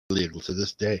illegal to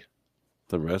this day.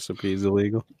 The recipe is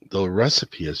illegal. The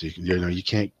recipe is, you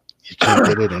can't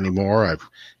get it anymore. I've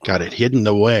got it hidden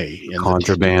away in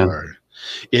Contraband. the TTR.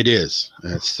 It is.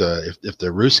 It's if the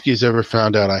Ruskies ever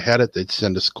found out I had it, they'd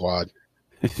send a squad.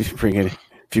 If you bring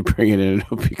it in,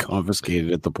 it'll be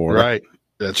confiscated at the border. Right.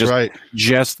 That's right.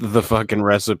 Just the fucking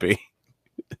recipe.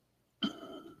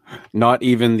 Not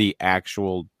even the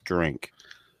actual drink.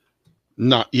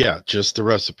 Just the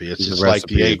recipe. It's just like like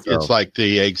the egg. It's like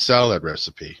the egg salad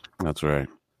recipe. That's right.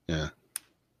 Yeah.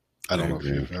 I don't know if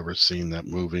you've ever seen that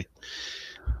movie.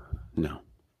 No.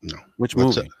 Which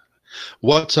movie?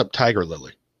 What's Up, Tiger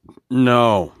Lily?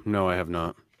 No, I have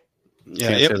not. Yeah,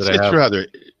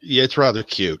 it's rather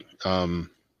cute.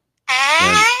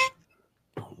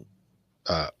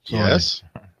 Yes.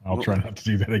 I'll try not to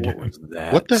do that again.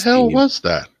 What the hell was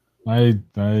that?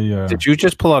 Did you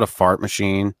just pull out a fart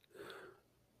machine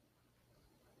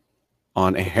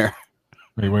on air?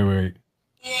 Wait.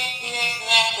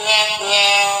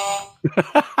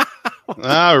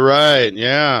 All right.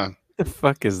 Yeah. What the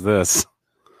fuck is this?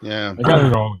 Yeah. I got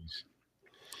it always.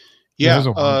 Yeah.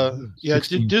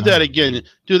 Do that again.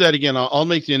 Do that again. I'll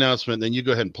make the announcement. Then you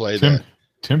go ahead and play that.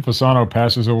 Tim Fasano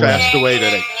passed away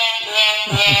today.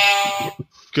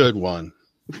 Good one.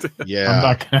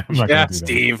 Yeah. I'm not gonna do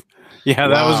Steve. That. Yeah,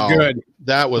 that was good.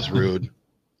 That was rude.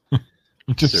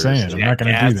 I'm just saying. I'm not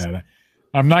going to do that.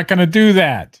 I'm not going to do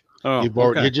that. Oh,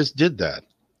 you just did that.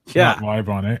 Yeah. Not live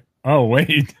on it. Oh,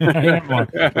 wait. I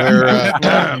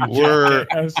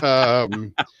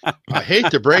hate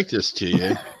to break this to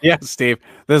you. Yeah, Steve.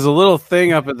 There's a little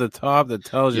thing up at the top that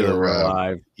tells you that we're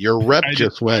live. Your rep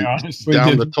just went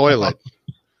down the toilet.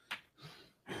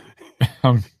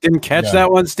 Didn't catch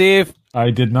that one, Steve? I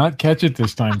did not catch it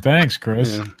this time. Thanks,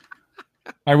 Chris. Yeah.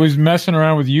 I was messing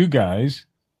around with you guys.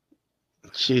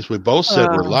 Jeez, we both said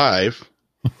we're live.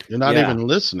 You're not even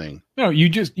listening. No,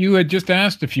 you had just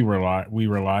asked if you were live. We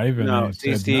were live, and no,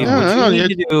 Steve.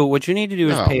 What you need to do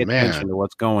is pay attention to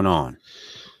what's going on.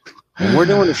 When we're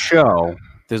doing a show,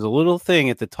 there's a little thing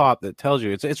at the top that tells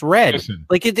you it's red. Listen,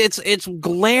 like it's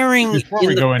glaring. Before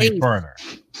we go any further,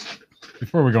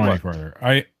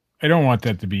 I don't want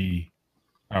that to be.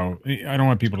 I don't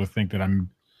want people to think that I'm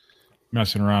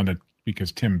messing around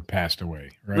because Tim passed away.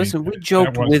 Right? Listen, we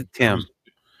joked with Tim.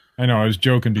 I know. I was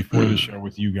joking before the show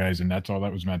with you guys, and that's all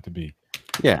that was meant to be.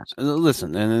 Yeah.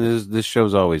 Listen, and this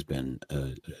show's always been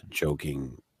a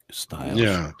joking style.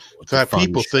 Yeah. In fact,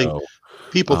 people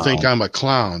think I'm a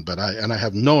clown, but I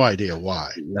have no idea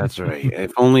why. That's right.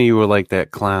 If only you were like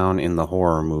that clown in the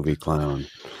horror movie Clown.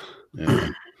 Yeah.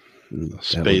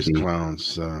 Space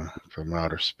clowns from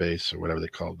outer space, or whatever they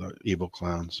call the evil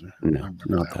clowns. No,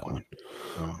 not that one.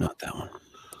 Oh. Not that one.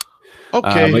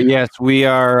 Okay. But yes, we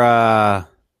are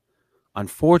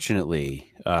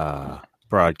unfortunately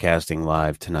broadcasting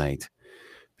live tonight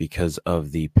because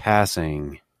of the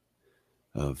passing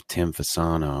of Tim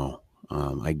Fasano.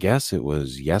 I guess it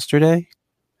was yesterday,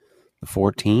 the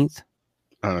 14th.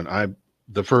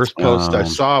 The first post I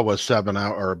saw was 9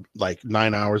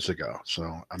 hours ago. So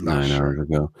I'm not 9 hours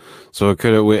ago. So it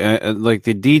could have like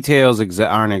the details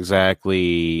aren't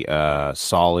exactly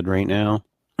solid right now.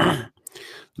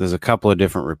 There's a couple of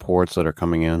different reports that are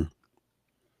coming in.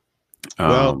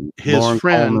 Well, his Lauren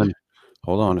friend. Coleman,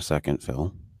 hold on a second,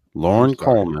 Phil. Lauren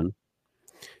Coleman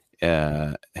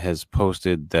has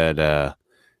posted that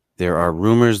there are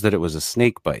rumors that it was a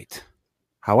snake bite.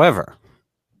 However,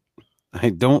 I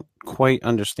don't quite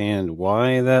understand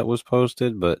why that was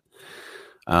posted, but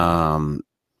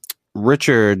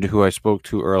Richard, who I spoke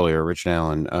to earlier, Rich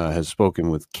Allen, has spoken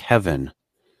with Kevin,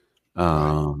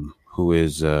 who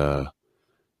is the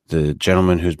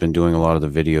gentleman who's been doing a lot of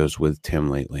the videos with Tim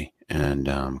lately.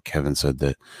 And Kevin said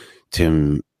that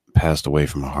Tim passed away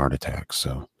from a heart attack.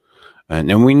 So,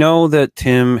 and we know that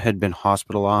Tim had been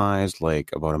hospitalized like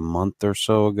about a month or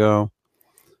so ago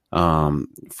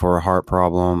for a heart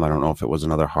problem. I don't know if it was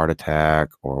another heart attack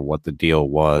or what the deal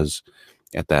was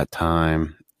at that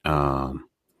time.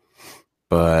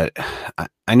 But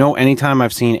I know anytime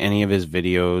I've seen any of his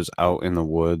videos out in the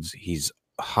woods, he's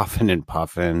huffing and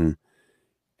puffing,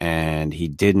 and he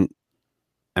didn't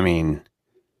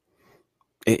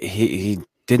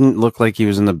look like he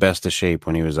was in the best of shape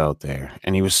when he was out there,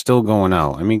 and he was still going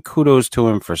out. I mean, kudos to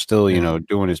him for still,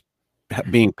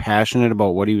 being passionate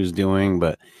about what he was doing,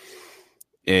 but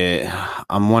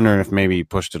I'm wondering if maybe he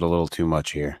pushed it a little too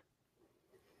much here.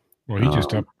 Well,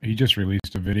 he just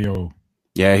released a video.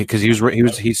 Yeah, because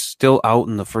he's still out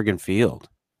in the friggin' field.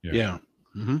 Yeah.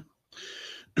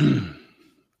 Mm-hmm.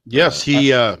 Yes,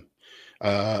 his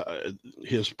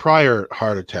prior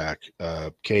heart attack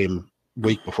came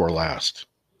week before last.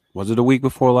 Was it a week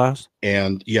before last?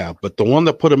 And yeah, but the one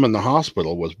that put him in the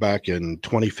hospital was back in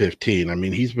 2015. I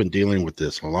mean, he's been dealing with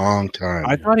this a long time.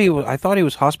 I thought he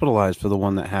was hospitalized for the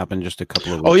one that happened just a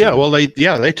couple of weeks. Oh yeah, ago. well they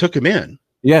took him in.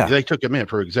 Yeah, they took him in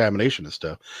for examination and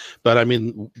stuff. But I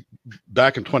mean,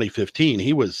 back in 2015,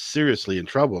 he was seriously in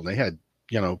trouble. And they had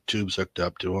tubes hooked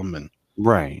up to him, and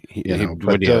right.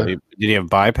 Did he have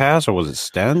bypass or was it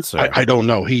stents? Or? I don't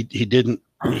know. He didn't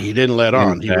let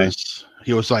on. Okay.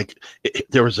 He was like,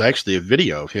 there was actually a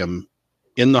video of him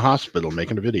in the hospital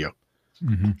making a video.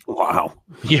 Mm-hmm. Wow.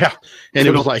 Yeah. And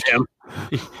it was like,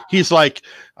 he's like,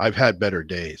 I've had better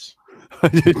days.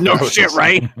 No shit,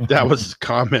 right? That was his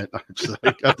comment.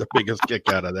 I got the biggest kick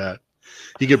out of that.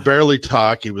 He could barely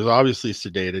talk. He was obviously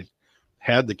sedated,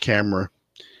 had the camera.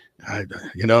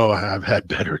 I've had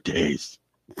better days.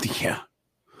 Yeah.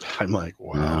 I'm like,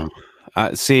 wow.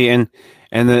 See, and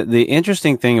the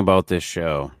interesting thing about this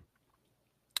show,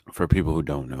 for people who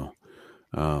don't know,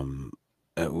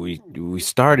 we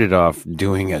started off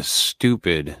doing a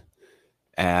stupid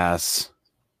ass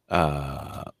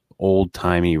old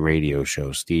timey radio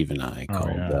show, Steve and I,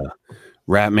 called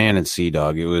Rat Man and Sea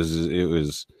Dog. It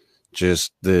was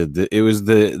just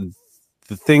the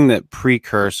thing that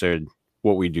precursored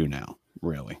what we do now,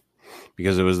 really,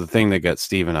 because it was the thing that got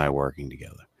Steve and I working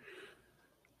together.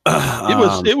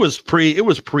 It was pre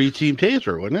Team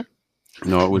Taser, wasn't it?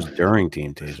 No, it was during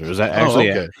Team Taser. It was actually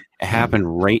it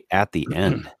happened right at the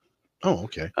end. Oh,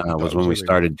 okay. Was when we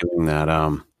started doing that.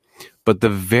 But the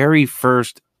very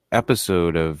first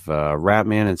episode of Rat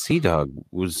Man and Sea Dog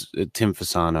was Tim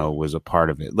Fasano was a part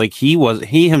of it. Like he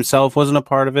himself wasn't a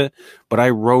part of it, but I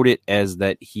wrote it as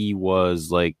that he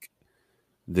was like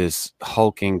this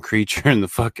hulking creature in the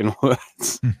fucking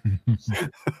woods.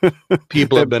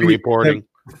 People have been reporting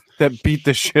that beat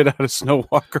the shit out of Snow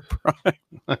Walker Prime.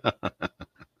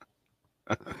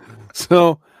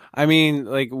 So, I mean,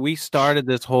 like, we started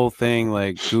this whole thing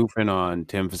like goofing on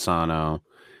Tim Fasano,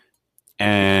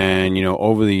 and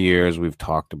over the years we've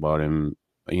talked about him,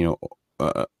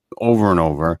 over and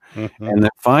over, and then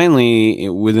finally,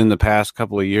 within the past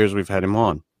couple of years, we've had him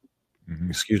on.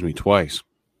 Mm-hmm. Excuse me, twice.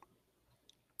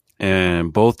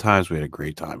 And both times we had a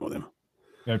great time with him.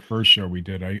 That first show we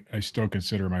did, I still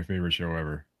consider my favorite show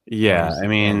ever. Yeah,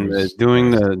 doing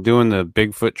the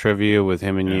Bigfoot trivia with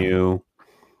him and you,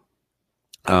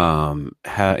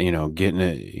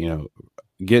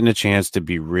 getting a chance to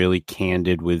be really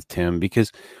candid with Tim,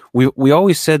 because we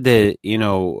always said that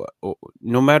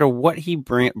no matter what he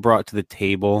brought to the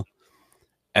table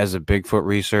as a Bigfoot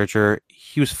researcher,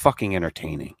 he was fucking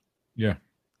entertaining. Yeah.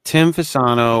 Tim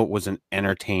Fasano was an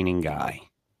entertaining guy.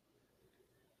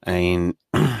 I mean,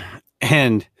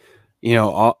 and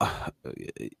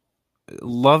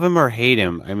love him or hate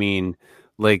him. I mean,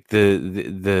 like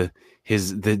the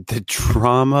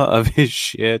drama of his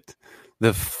shit,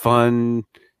 the fun.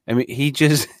 I mean, he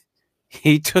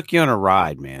took you on a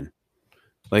ride, man.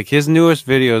 Like his newest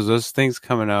videos, those things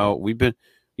coming out. We've been,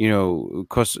 of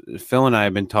course, Phil and I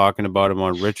have been talking about him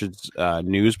on Richard's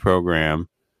news program,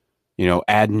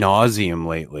 ad nauseum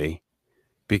lately,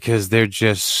 because they're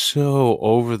just so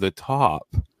over the top.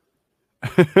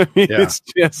 I mean, it's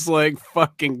just like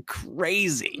fucking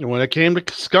crazy. And when it came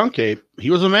to Skunk Ape,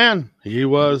 he was a man. He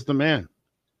was the man.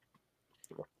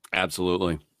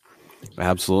 Absolutely.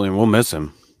 And we'll miss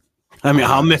him. I mean,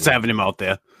 I'll miss having him out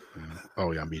there.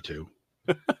 Oh yeah, me too.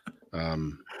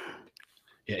 And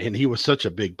he was such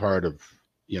a big part of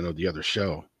the other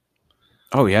show.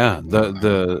 Oh yeah,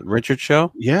 the Richard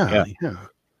show. Yeah.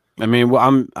 I mean,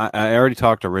 well, I already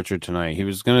talked to Richard tonight. He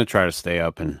was going to try to stay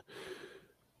up and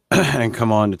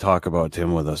come on to talk about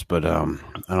Tim with us, but I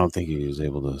don't think he was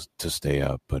able to stay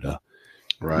up. But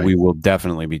right, we will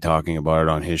definitely be talking about it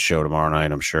on his show tomorrow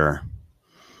night, I'm sure.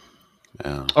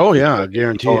 Oh yeah, I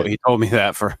guarantee it. He told me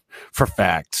that for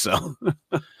fact. So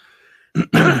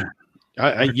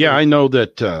I know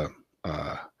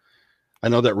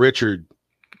that Richard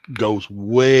goes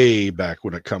way back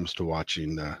when it comes to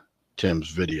watching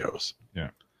Tim's videos. Yeah.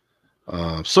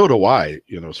 So do I,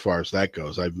 as far as that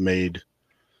goes. I've made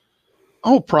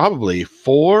probably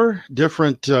 4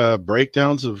 different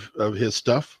breakdowns of his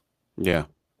stuff. Yeah.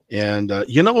 And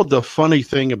the funny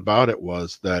thing about it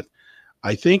was that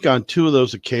I think on 2 of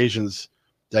those occasions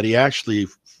that he actually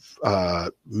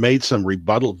made some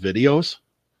rebuttal videos.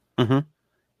 Mm-hmm.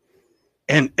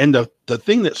 And the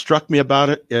thing that struck me about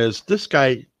it is this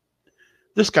guy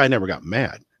never got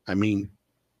mad. I mean,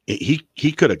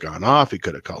 he could have gone off. He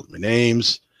could have called me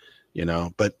names,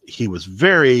 but he was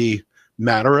very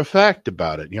matter of fact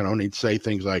about it, and he'd say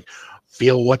things like,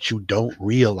 feel what you don't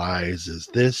realize is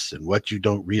this, and what you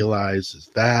don't realize is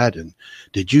that. And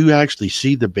did you actually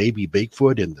see the baby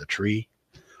Bigfoot in the tree?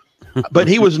 But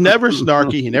he was never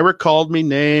snarky. He never called me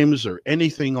names or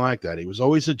anything like that. He was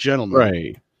always a gentleman.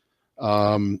 Right.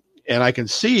 And I can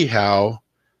see how,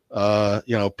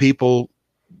 people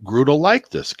grew to like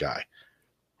this guy.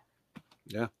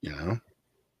 Yeah.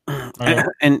 I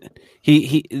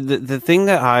The thing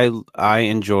that I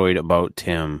enjoyed about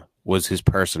Tim was his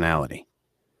personality.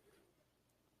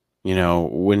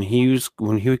 When he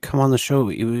would come on the show,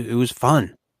 it was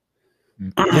fun.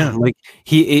 Yeah. Like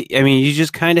you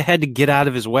just kind of had to get out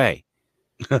of his way.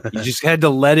 You just had to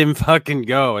let him fucking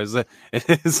go.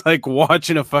 It's like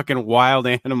watching a fucking wild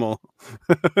animal.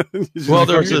 Well,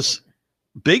 there's this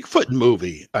Bigfoot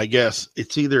movie. I guess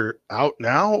it's either out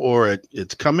now or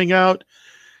it's coming out,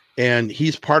 and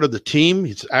he's part of the team.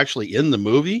 He's actually in the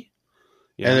movie.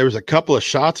 Yeah. And there was a couple of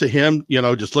shots of him,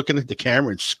 just looking at the camera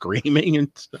and screaming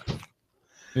and stuff.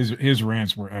 His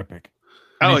rants were epic.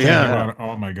 Oh yeah!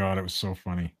 Oh my god, it was so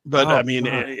funny. But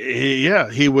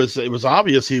he was. It was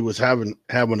obvious he was having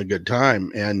a good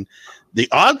time. And the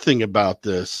odd thing about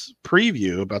this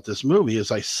preview about this movie is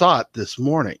I saw it this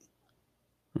morning,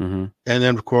 and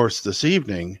then of course this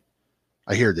evening,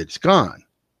 I hear that it's gone.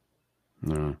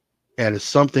 No. And it's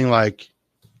something like,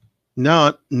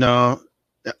 no, me.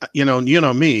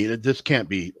 This can't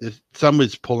be.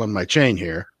 Somebody's pulling my chain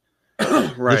here.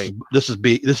 Right. This is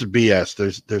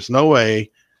BS. There's no way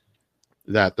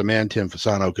that the man Tim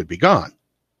Fasano could be gone,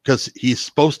 because he's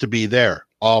supposed to be there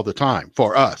all the time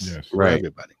for us, yes, for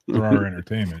everybody, for our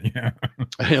entertainment. Yeah.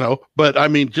 But I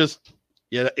mean,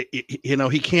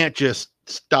 he can't just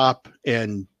stop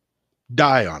and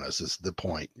die on us is the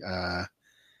point.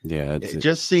 It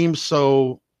just seems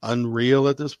so unreal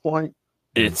at this point.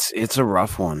 It's a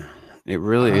rough one. It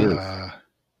really is.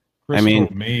 Chris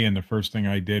told me, and the first thing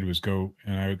I did was go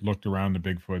and I looked around the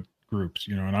Bigfoot groups,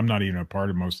 and I'm not even a part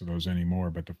of most of those anymore.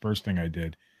 But the first thing I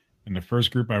did, and the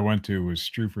first group I went to was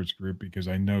Struford's group, because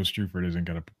I know Struford isn't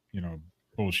going to,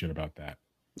 bullshit about that.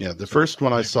 Yeah, the first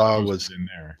one I saw was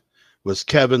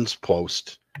Kevin's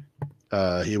post.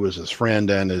 He was his friend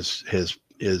and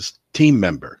his team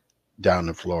member down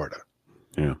in Florida.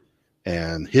 Yeah,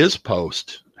 and his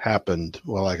post happened,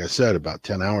 well, like I said, about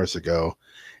 10 hours ago.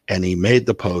 And he made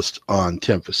the post on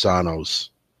Tim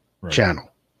Fasano's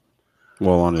channel.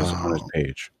 Well, on his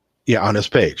page. Yeah, on his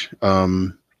page.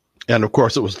 And of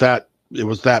course, it was that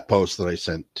post that I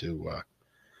sent to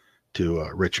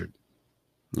Richard.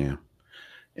 Yeah,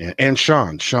 and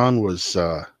Sean. Sean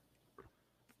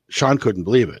couldn't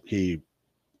believe it. He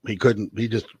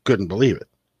just couldn't believe it.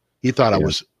 He thought I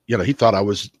was, he thought I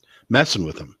was messing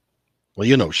with him.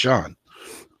 Well, Sean.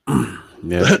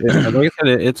 Yeah, like I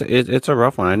said, it's a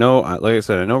rough one. I know, like I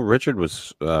said, I know Richard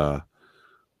was,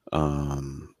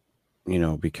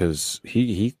 because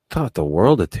he thought the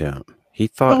world of Tim. He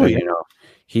thought,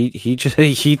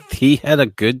 he had a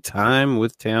good time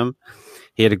with Tim.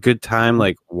 He had a good time,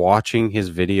 like, watching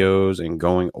his videos and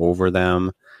going over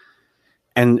them.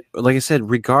 And like I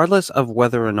said, regardless of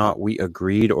whether or not we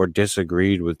agreed or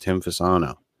disagreed with Tim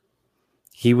Fasano,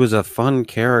 he was a fun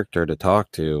character to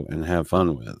talk to and have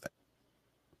fun with.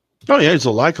 Oh yeah, he's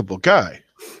a likable guy.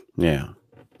 Yeah.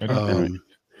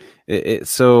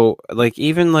 So like,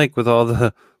 even like with all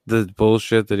the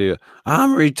bullshit that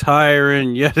I'm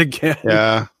retiring yet again.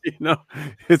 Yeah.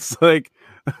 It's like,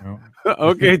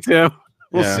 okay, Tim,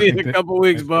 we'll see you in a couple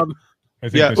weeks, bub.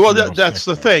 Yeah. Well, that's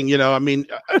the thing, I mean,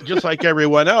 just like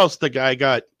everyone else, the guy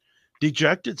got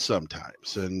dejected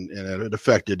sometimes, and it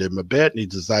affected him a bit. And he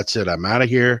says, "That's it, I'm out of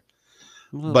here."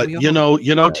 Well, but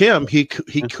Tim, he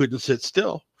couldn't sit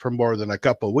still for more than a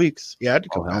couple of weeks. He had to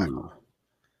come back.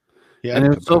 And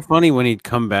it was so funny when he'd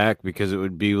come back, because it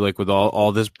would be like with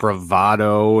all this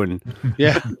bravado and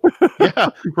yeah,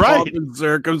 right, and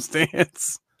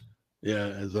circumstance. Yeah,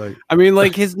 it's like, I mean,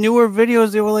 like his newer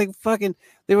videos, they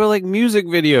were like music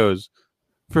videos,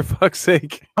 for fuck's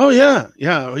sake. Oh yeah,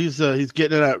 he's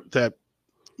getting that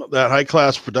high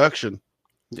class production.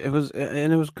 It was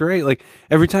great. Like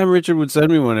every time Richard would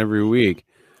send me one every week,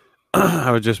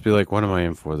 I would just be like, "What am I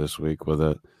in for this week with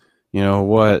it?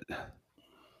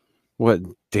 What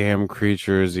damn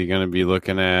creature is he going to be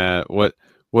looking at? What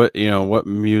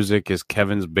music is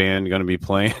Kevin's band going to be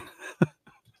playing?"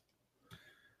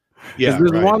 Yeah,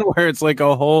 there's one where it's like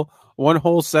one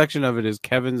whole section of it is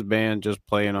Kevin's band just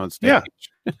playing on stage.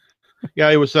 Yeah,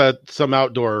 it was some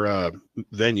outdoor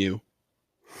venue,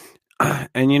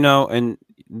 and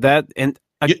that, and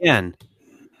again,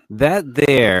 that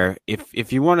there,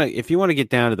 if you want to get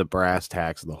down to the brass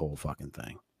tacks of the whole fucking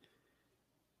thing,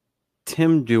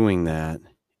 Tim doing that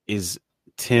is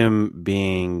Tim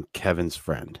being Kevin's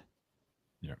friend.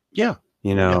 Yeah.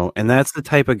 You know, and that's the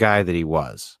type of guy that he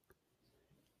was.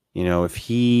 You know, if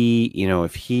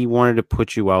he wanted to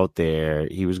put you out there,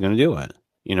 he was going to do it.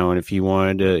 You know, and if he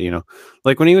wanted to, you know,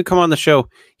 like when he would come on the show,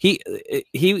 he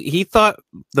thought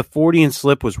the 40 and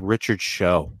Slip was Richard's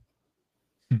show.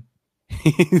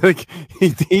 Like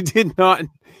he did not.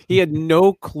 He had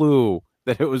no clue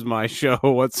that it was my show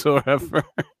whatsoever.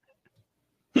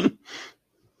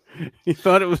 He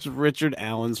thought it was Richard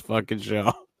Allen's fucking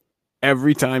show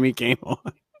every time he came on.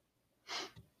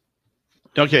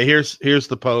 Okay, here's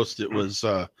the post. It was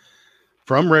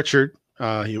from Richard.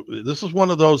 This is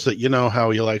one of those that, you know, how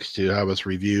he likes to have us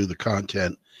review the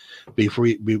content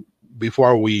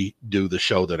before we do the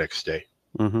show the next day.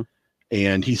 Mm-hmm.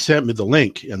 And he sent me the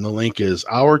link, and the link is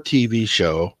our TV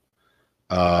show.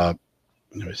 Let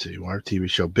me see, our TV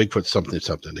show, Bigfoot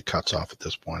something that cuts off at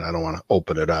this point. I don't want to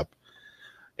open it up.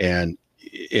 And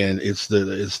it's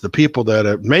the people that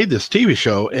have made this TV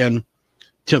show, and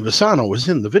Tim Fasano was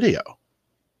in the video.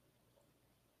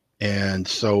 And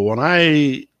so when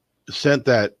I sent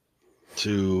that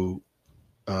to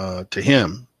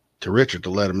him, to Richard, to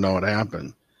let him know what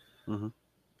happened, mm-hmm.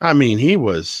 I mean, it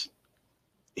was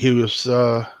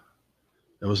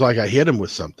like I hit him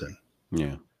with something.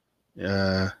 Yeah.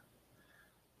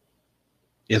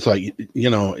 It's like, you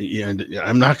know,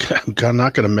 I'm not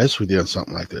going to mess with you on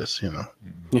something like this, you know?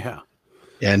 Yeah.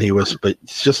 And but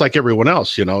it's just like everyone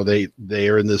else, you know, they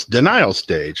are in this denial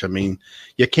stage. I mean,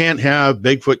 you can't have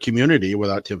Bigfoot community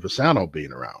without Tim Fasano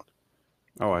being around.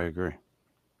 Oh, I agree.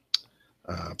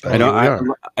 But I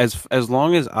know as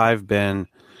long as I've been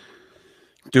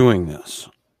doing this,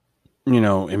 you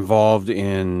know, involved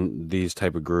in these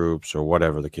type of groups or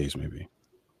whatever the case may be,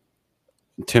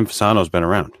 Tim Fasano's been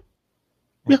around.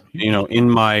 Yeah. You know, in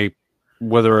my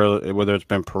whether it's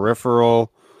been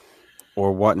peripheral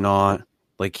or whatnot,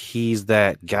 like he's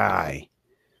that guy.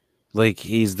 Like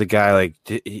he's the guy. Like,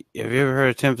 have you ever heard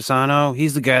of Tim Fasano?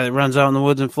 He's the guy that runs out in the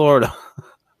woods in Florida.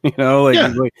 You know, like,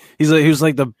 yeah. he was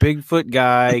like the Bigfoot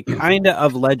guy, kind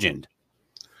of legend.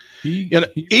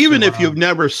 Even if you've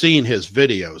never seen his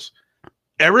videos,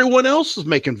 everyone else is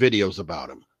making videos about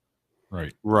him.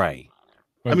 Right.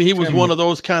 But I mean, he was one of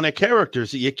those kind of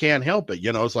characters that you can't help it.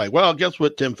 You know, it's like, well, guess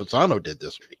what Tim Fasano did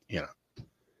this week? You know,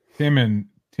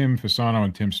 Tim Fasano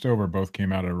and Tim Stover both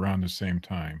came out at around the same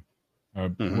time.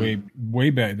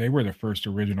 Way back, they were the first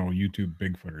original YouTube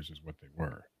Bigfooters, is what they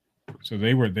were. So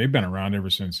they've been around ever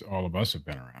since all of us have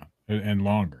been around, and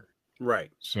longer.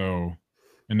 Right. So,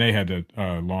 and they had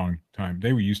a long time.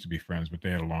 They used to be friends, but they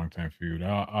had a long time feud.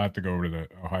 I'll have to go over to the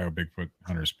Ohio Bigfoot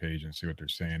Hunters page and see what they're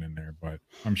saying in there. But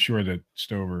I'm sure that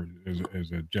Stover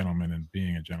is a gentleman and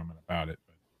being a gentleman about it.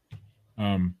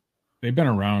 But they've been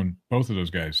around. Both of those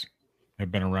guys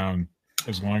have been around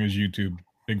as long as YouTube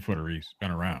Bigfootery's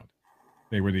been around.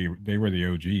 They were the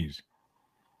OGs,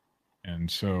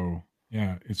 and so.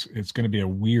 Yeah, it's going to be a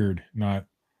weird not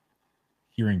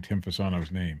hearing Tim Fasano's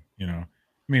name. You know, I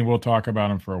mean, we'll talk about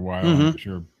him for a while. Mm-hmm. I'm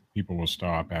sure people will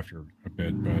stop after a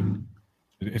bit, but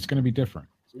it's going to be different.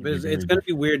 It's going to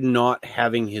be weird not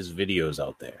having his videos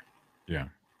out there. Yeah,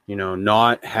 you know,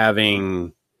 not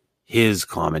having his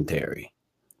commentary.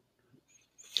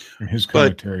 And his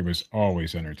commentary was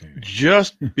always entertaining.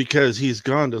 Just because he's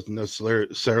gone doesn't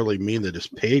necessarily mean that his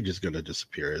page is going to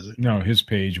disappear, is it? No, his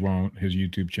page won't. His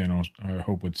YouTube channel, I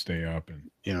hope, would stay up. And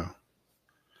yeah.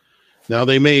 Now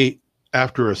they may,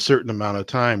 after a certain amount of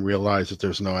time, realize that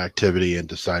there's no activity and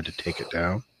decide to take it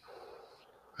down.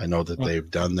 I know that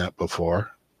they've done that before.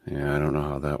 Yeah, I don't know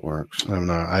how that works. I'm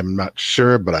not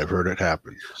sure, but I've heard it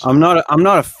happen. So. I'm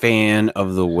not a fan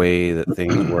of the way that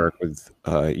things work with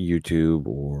YouTube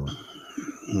or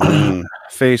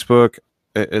Facebook.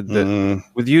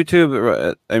 With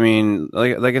YouTube, I mean,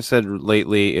 like I said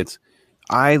lately,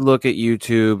 I look at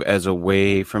YouTube as a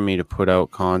way for me to put out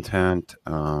content,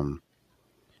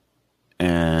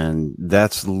 and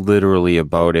that's literally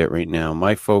about it right now.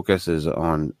 My focus is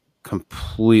on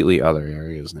completely other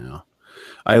areas now.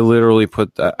 I literally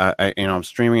I'm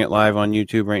streaming it live on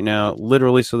YouTube right now,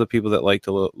 literally so the people that like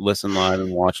to listen live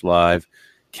and watch live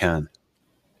can.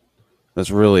 That's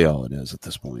really all it is at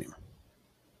this point.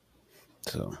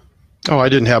 So. Oh, I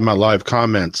didn't have my live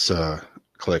comments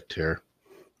clicked here.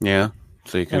 Yeah,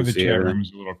 so you can the see chat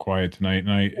room's a little quiet tonight,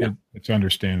 and it's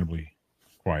understandably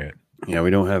quiet. Yeah,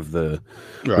 we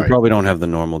probably don't have the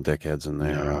normal dickheads in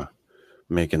there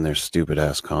making their stupid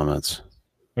ass comments.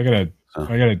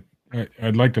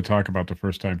 I'd like to talk about the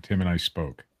first time Tim and I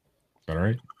spoke. Is that all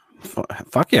right?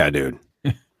 Fuck yeah, dude.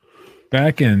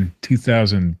 Back in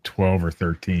 2012 or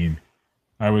 13,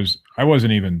 I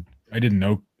didn't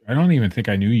know I don't even think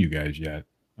I knew you guys yet.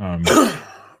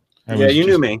 You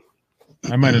knew me.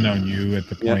 I might have known you at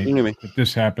the point you knew me. that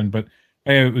this happened, but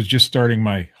I was just starting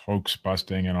my hoax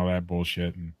busting and all that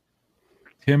bullshit. And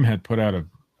Tim had put out a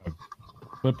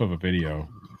clip of a video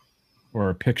or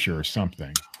a picture or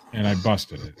something, and I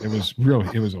busted it. It was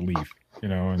a leaf,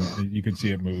 and you could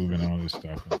see it move and all this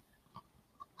stuff. And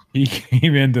he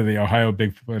came into the Ohio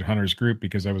Bigfoot Hunters group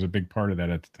because I was a big part of that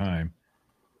at the time.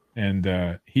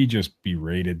 And he just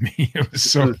berated me. It was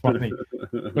so funny.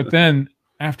 But then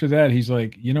after that, he's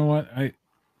like, you know what?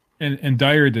 And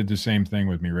Dyer did the same thing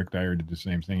with me. Rick Dyer did the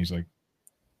same thing. He's like,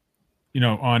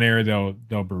 on air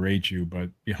they'll berate you, but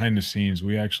behind the scenes,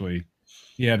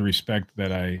 he had respect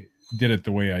that I did it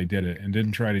the way I did it and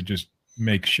didn't try to just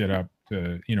make shit up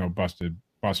to,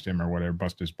 bust him or whatever,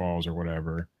 bust his balls or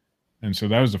whatever. And so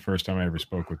that was the first time I ever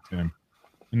spoke with Tim.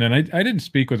 And then I didn't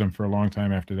speak with him for a long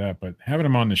time after that, but having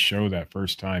him on the show that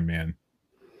first time, man.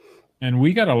 And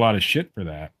we got a lot of shit for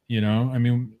that, I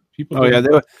mean, people. Oh yeah,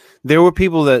 there were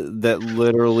people that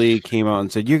literally came out and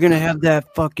said, "You're gonna have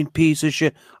that fucking piece of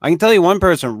shit." I can tell you one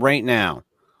person right now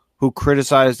who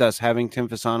criticized us having Tim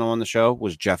Fasano on the show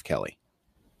was Jeff Kelly.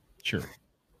 Sure.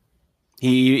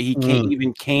 He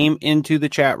came into the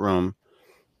chat room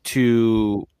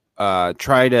to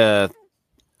try to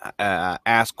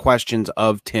ask questions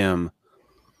of Tim.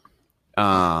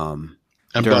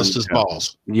 And bust his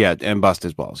balls. Yeah, and bust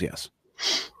his balls, yes.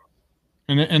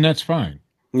 And that's fine.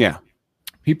 Yeah.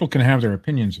 People can have their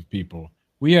opinions of people.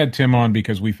 We had Tim on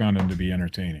because we found him to be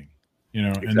entertaining,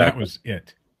 exactly. And that was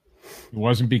it. It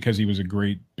wasn't because he was a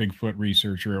great Bigfoot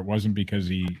researcher. It wasn't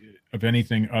because of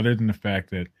anything other than the fact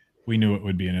that we knew it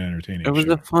would be an entertaining show. It was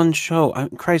a fun show.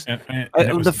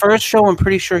 The first show, I'm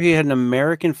pretty sure he had an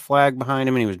American flag behind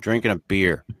him and he was drinking a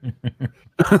beer.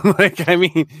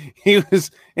 He was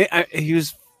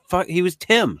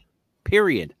Tim,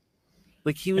 period.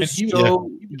 Like he was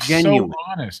so genuine. So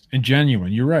honest and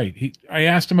genuine. You're right. I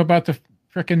asked him about the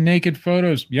freaking naked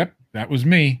photos. Yep, that was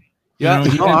me. Yeah,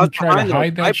 he didn't try to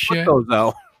hide that shit. I put those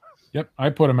out. Yep,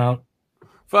 I put them out.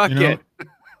 Fuck it.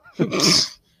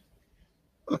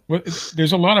 Well,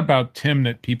 there's a lot about Tim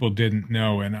that people didn't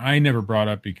know, and I never brought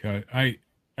up because I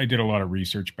did a lot of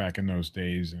research back in those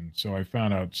days, and so I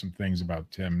found out some things about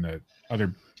Tim that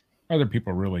other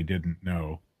people really didn't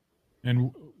know.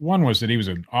 And one was that he was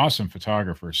an awesome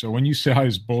photographer. So when you saw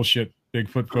his bullshit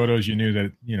Bigfoot photos, you knew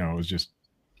that, it was just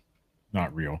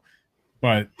not real.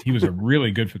 But he was a really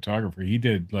good photographer. He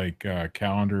did like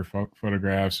calendar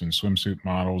photographs and swimsuit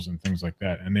models and things like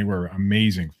that. And they were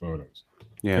amazing photos.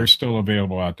 Yeah. They're still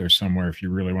available out there somewhere if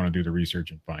you really want to do the research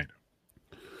and find them.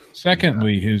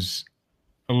 Secondly,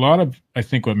 a lot of, I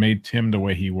think what made Tim the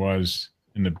way he was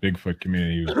in the Bigfoot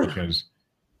community was because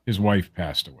his wife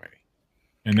passed away.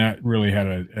 And that really had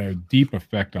a deep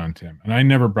effect on Tim. And I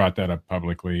never brought that up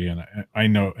publicly. And I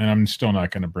know, and I'm still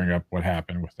not going to bring up what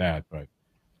happened with that. But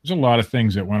there's a lot of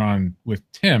things that went on with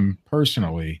Tim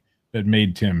personally that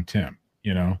made Tim,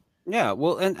 Yeah,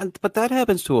 well, but that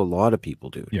happens to a lot of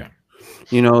people, dude. Yeah.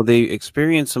 They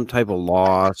experience some type of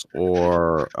loss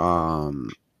or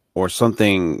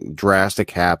something drastic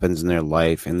happens in their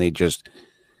life and they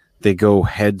go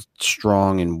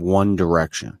headstrong in one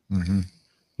direction. Mm-hmm.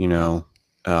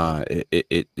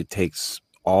 It takes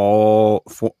all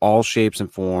shapes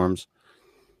and forms.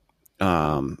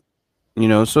 So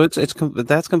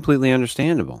that's completely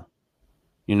understandable.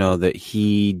 That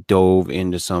he dove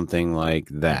into something like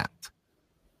that.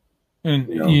 And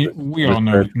we all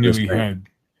knew he had,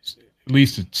 at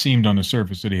least it seemed on the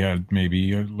surface that he had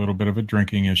maybe a little bit of a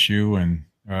drinking issue, and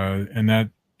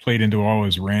that played into all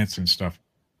his rants and stuff.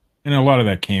 And a lot of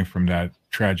that came from that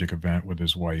tragic event with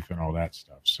his wife and all that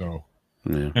stuff. So,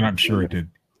 yeah. And I'm sure it did.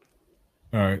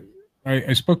 I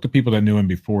spoke to people that knew him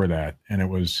before that, and he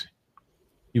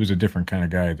was a different kind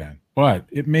of guy then. But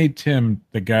it made Tim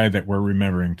the guy that we're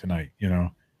remembering tonight,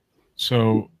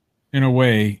 So, in a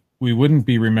way, we wouldn't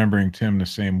be remembering Tim the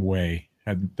same way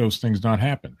had those things not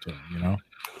happened to him,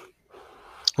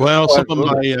 Well,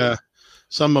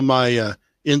 some of my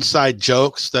inside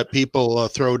jokes that people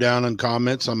throw down in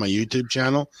comments on my YouTube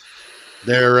channel,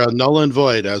 they're null and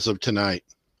void as of tonight.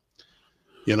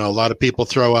 A lot of people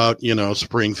throw out,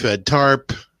 spring-fed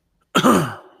tarp,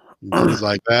 things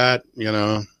like that,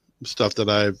 stuff that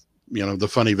I've, the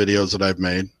funny videos that I've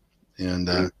made.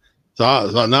 And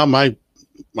so now my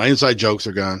inside jokes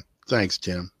are gone. Thanks,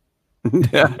 Tim. He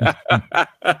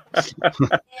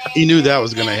knew that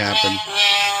was going to happen.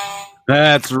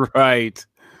 That's right.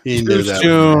 He knew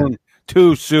that.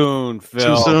 Too soon,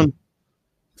 Phil.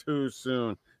 Too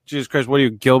soon. Jesus Christ, what are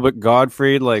you, Gilbert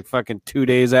Gottfried? Like fucking 2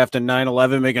 days after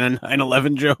 9/11 making a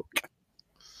 9/11 joke?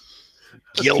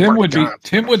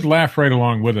 Tim would laugh right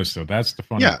along with us, though. That's the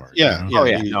funny part. Yeah. Oh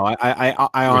yeah. No,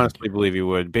 I honestly believe he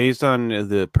would, based on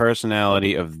the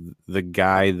personality of the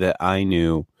guy that I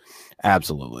knew.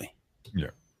 Absolutely.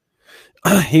 Yeah.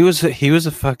 He was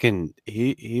a fucking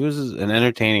he was an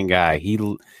entertaining guy.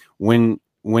 When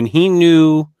he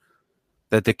knew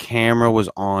that the camera was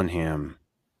on him,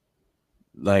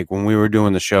 like when we were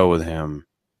doing the show with him,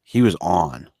 he was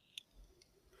on.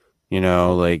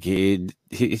 Like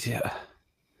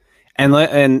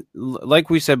and like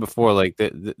we said before, like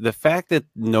the fact that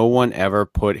no one ever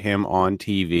put him on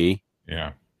TV.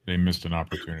 Yeah, they missed an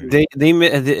opportunity.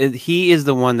 He is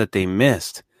the one that they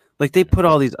missed. Like they put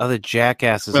all these other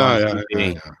jackasses on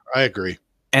TV. Yeah. I agree.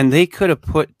 And they could have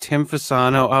put Tim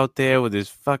Fasano out there with his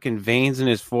fucking veins in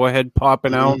his forehead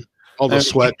popping out. All the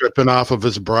sweat dripping off of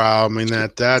his brow. I mean,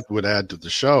 that would add to the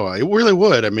show. It really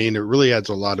would. I mean, it really adds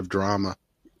a lot of drama.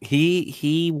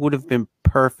 He would have been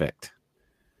perfect.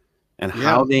 And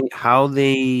how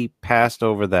they passed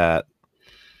over that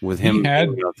with him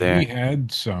out there. He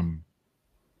had some.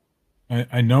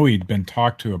 I know he'd been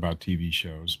talked to about TV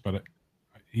shows, but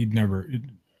he'd never.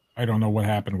 I don't know what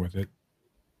happened with it.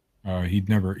 He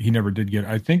never did get.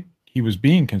 I think he was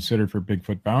being considered for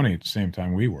Bigfoot Bounty at the same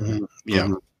time we were.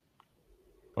 Yeah.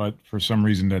 But for some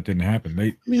reason that didn't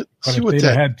happen. If they'd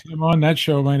had Tim on, that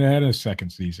show might have had a second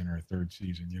season or a third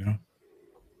season.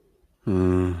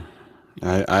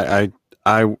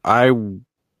 I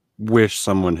wish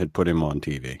someone had put him on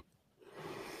TV.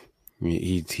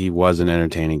 He was an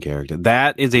entertaining character.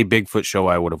 That is a Bigfoot show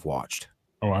I would have watched.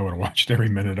 Oh, I would have watched every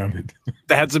minute of it.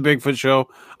 That's a Bigfoot show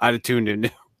I'd have tuned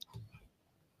in.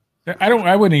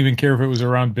 I wouldn't even care if it was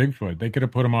around Bigfoot. They could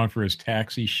have put him on for his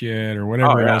taxi shit or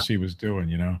whatever else he was doing,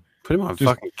 Put him on just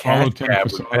fucking Cash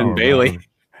Cab with Ben Bailey.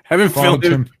 Have him fill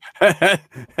in.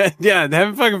 Yeah, have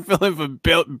him fucking fill in for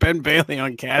Ben Bailey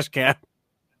on Cash Cab.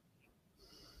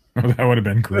 Oh, that would have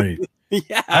been great.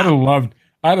 Yeah. I'd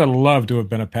have loved to have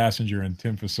been a passenger in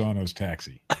Tim Fasano's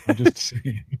taxi. I'm just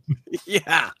saying.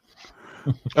 Yeah.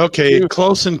 Okay,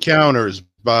 Close Encounters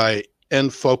by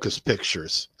N Focus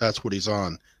Pictures. That's what he's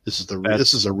on. This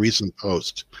is a recent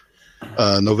post.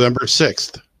 November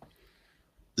 6th.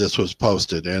 This was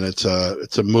posted, and it's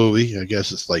a movie. I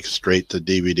guess it's like straight to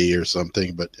DVD or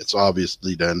something, but it's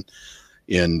obviously done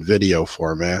in video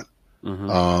format.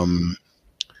 Mm-hmm.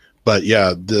 But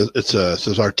yeah, it's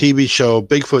our TV show,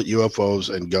 Bigfoot,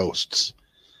 UFOs, and Ghosts.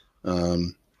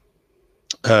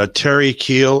 Terry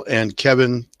Keel and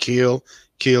Kevin Keel.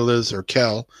 Kel is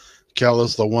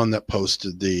the one that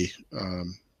posted the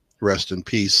rest in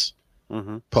peace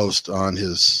post on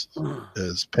his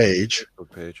page.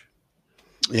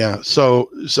 Yeah, so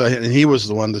and he was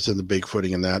the one that's in the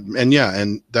Bigfooting in that, and yeah,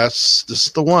 and this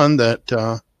is the one that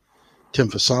Tim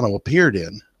Fasano appeared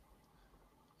in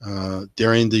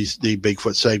during the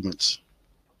Bigfoot segments.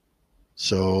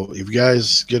 So if you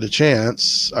guys get a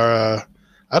chance, I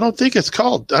don't think it's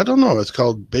called. I don't know. It's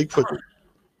called Bigfoot,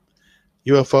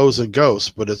 UFOs, and Ghosts,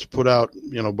 but it's put out,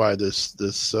 by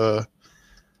this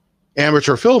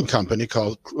amateur film company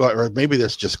called, or maybe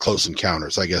that's just Close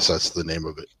Encounters. I guess that's the name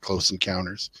of it, Close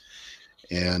Encounters.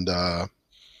 And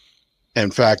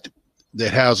in fact,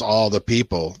 it has all the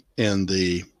people in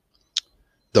the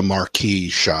marquee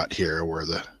shot here,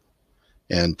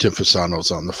 and Tim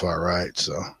Fasano's on the far right.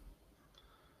 So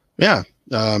yeah,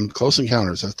 Close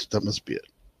Encounters. That must be it.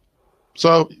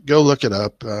 So go look it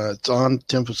up. It's on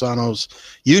Tim Fasano's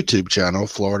YouTube channel,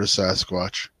 Florida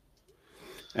Sasquatch.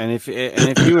 And if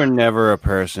you were never a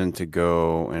person to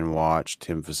go and watch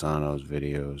Tim Fasano's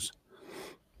videos,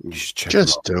 you should check them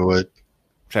out. Do it.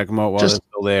 Check them out while they're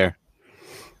still there,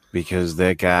 because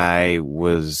that guy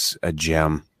was a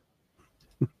gem,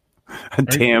 a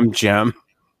damn gem.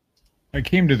 I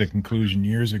came to the conclusion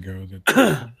years ago that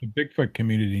the Bigfoot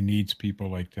community needs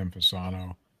people like Tim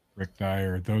Fasano, Rick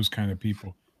Dyer, those kind of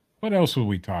people. What else would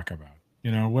we talk about?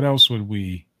 What else would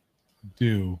we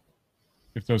do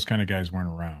if those kind of guys weren't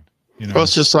around? Well,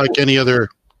 it's just like any other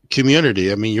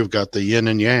community. I mean, you've got the yin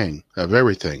and yang of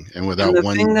everything, and without the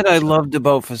thing that I loved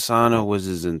about Fasano was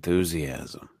his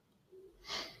enthusiasm.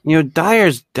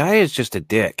 Dyer's just a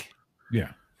dick.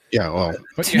 Yeah. Yeah, well,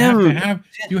 but Tim,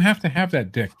 you have to have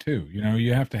that dick too.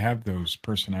 You have to have those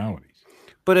personalities.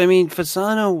 But I mean,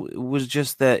 Fasano was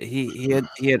just that he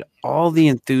had all the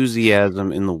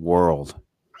enthusiasm in the world.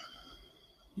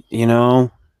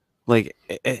 Like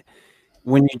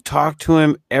when you talk to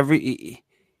him,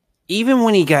 even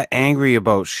when he got angry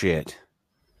about shit,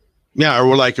 Yeah,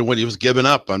 or like when he was giving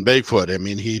up on Bigfoot. I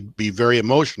mean, he'd be very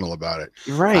emotional about it.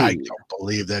 Right. I don't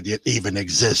believe that it even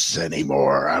exists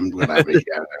anymore. I'm gonna be.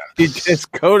 You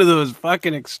just go to those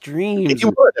fucking extremes.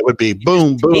 It would be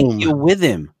boom, boom. You with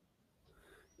him.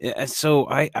 Yeah, so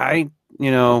I,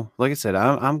 like I said,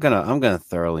 I'm gonna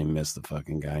thoroughly miss the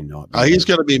fucking guy. Not he's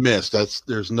gonna be missed.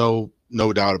 There's no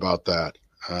doubt about that.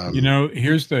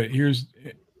 Here's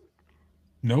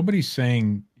nobody's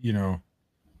saying,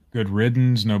 good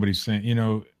riddance. Nobody's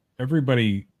saying,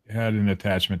 everybody had an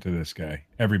attachment to this guy.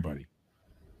 Everybody.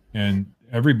 And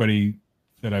everybody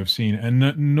that I've seen,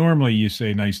 and normally you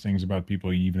say nice things about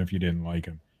people even if you didn't like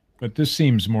them. But this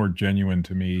seems more genuine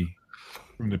to me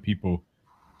from the people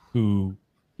who,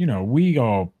 we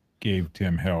all gave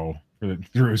Tim hell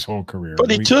through his whole career. But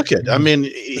he took it. I mean,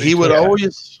 he would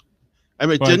always. I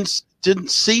mean, it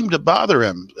didn't seem to bother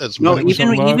him as much. No,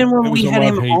 even when we had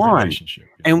him on,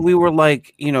 and we were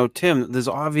like, Tim, there's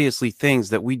obviously things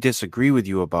that we disagree with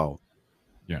you about.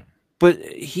 Yeah, but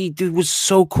he was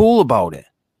so cool about it.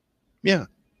 Yeah,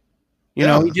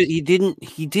 he didn't.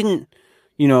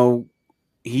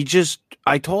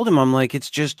 I told him, I'm like,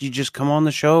 it's just, you just come on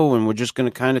the show and we're just going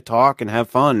to kind of talk and have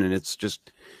fun. And it's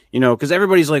just, because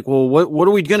everybody's like, well, what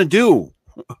are we going to do?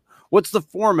 What's the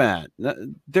format?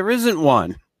 There isn't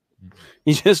one.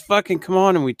 You just fucking come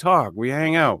on and we talk, we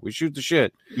hang out, we shoot the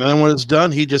shit. And then when it's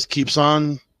done, he just keeps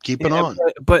on keeping on.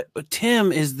 But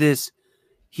Tim is this,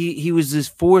 he was this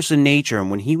force of nature. And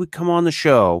when he would come on the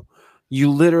show, you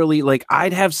literally, like,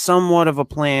 I'd have somewhat of a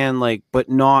plan, like, but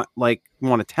not like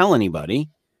want to tell anybody,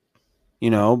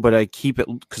 but I keep it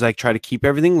because I try to keep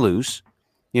everything loose,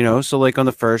 so like on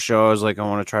the first show, I was like, I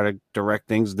want to try to direct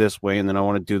things this way. And then I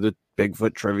want to do the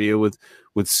Bigfoot trivia with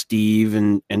Steve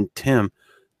and Tim.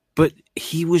 But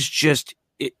he was just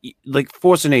like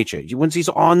force of nature. Once he's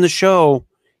on the show,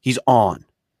 he's on.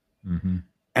 Mm-hmm.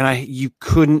 And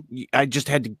I just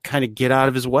had to kind of get out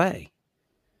of his way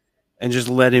and just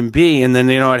let him be. And then,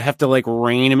 I'd have to like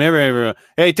rein him everywhere.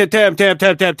 Hey, Tim.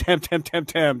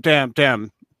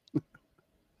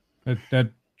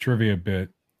 That trivia bit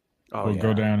will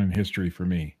go down in history for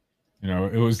me.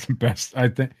 It was the best.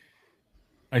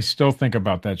 I still think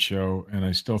about that show, and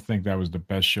I still think that was the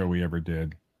best show we ever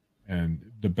did, and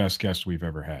the best guest we've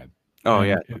ever had. Oh,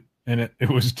 it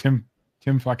was Tim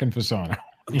fucking Fasano.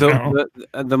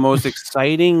 The most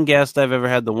exciting guest I've ever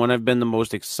had, the one I've been the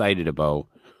most excited about,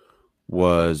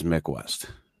 was Mick West.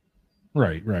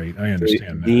 Right. I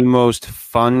understand that. The most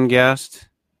fun guest,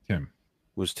 Tim,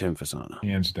 was Tim Fasano,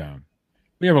 hands down.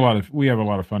 We have a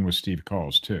lot of fun with Steve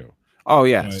Calls too. Oh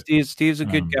yeah, Steve's a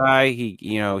good guy.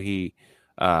 He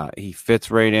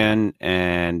fits right in,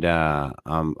 and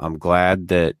I'm glad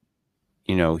that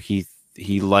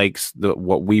he likes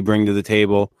what we bring to the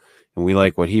table, and we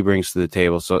like what he brings to the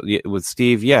table. So with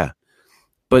Steve, yeah,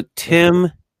 but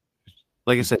Tim,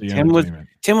 like I said, Tim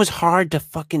was hard to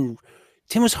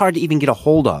even get a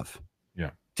hold of. Yeah,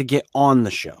 to get on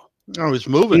the show. Oh, he was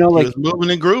moving. He was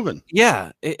moving and grooving.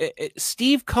 Yeah.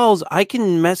 Steve calls. I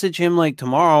can message him like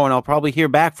tomorrow and I'll probably hear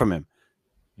back from him.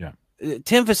 Yeah.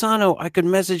 Tim Fasano, I could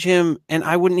message him and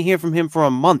I wouldn't hear from him for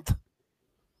a month.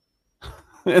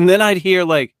 And then I'd hear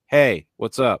like, hey,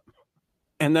 what's up?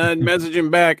 And then I'd message him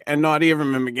back and not hear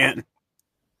from him again.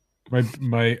 I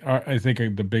think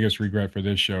the biggest regret for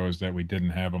this show is that we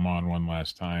didn't have him on one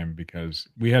last time because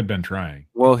we had been trying.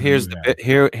 Well, here's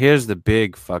the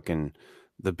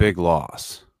big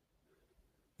loss.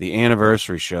 The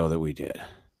anniversary show that we did.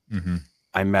 Mm-hmm.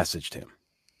 I messaged him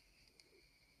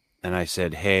and I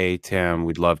said, hey, Tim,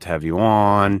 we'd love to have you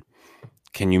on.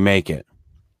 Can you make it?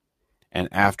 And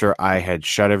after I had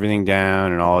shut everything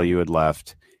down and all you had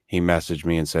left, he messaged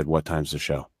me and said, what time's the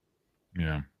show?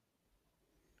 Yeah.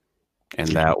 And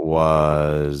that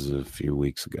was a few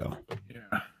weeks ago.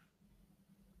 Yeah.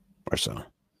 Or so.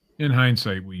 In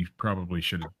hindsight, we probably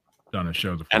should have done a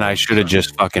show. And I should have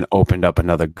just fucking opened up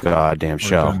another goddamn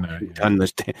show. Done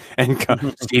this and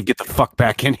Steve, get the fuck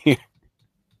back in here.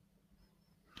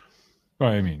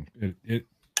 Well, I mean, it's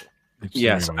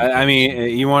yes. I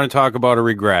mean, you want to talk about a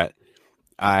regret.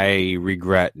 I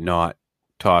regret not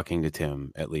talking to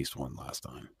Tim at least one last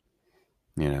time.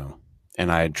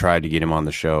 And I had tried to get him on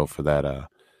the show for that.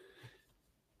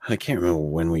 I can't remember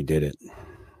when we did it.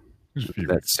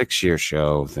 That 6-year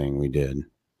show thing we did.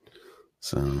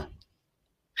 So,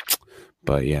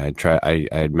 but yeah, I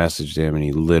had messaged him, and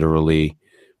he literally,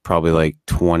 probably like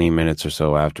 20 minutes or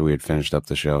so after we had finished up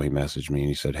the show, he messaged me and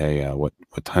he said, "Hey, what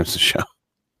time's the show?"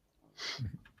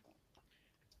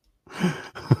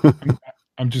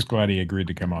 I'm just glad he agreed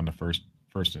to come on the first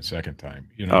and second time.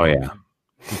 Oh yeah,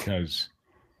 because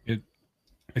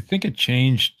I think it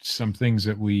changed some things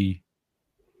that we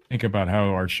think about how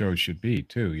our shows should be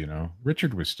too. You know,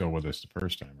 Richard was still with us the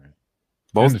first time, right?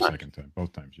 Both and the times. second time,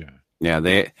 both times, yeah. Yeah,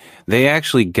 they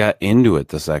actually got into it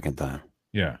the second time.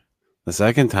 Yeah. The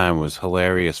second time was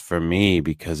hilarious for me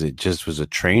because it just was a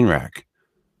train wreck.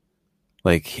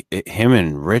 Like him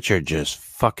and Richard just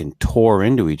fucking tore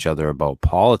into each other about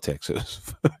politics. It was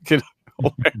fucking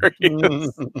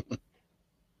hilarious.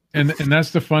 And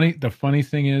that's the funny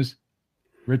thing is,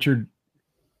 Richard,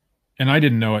 and I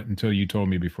didn't know it until you told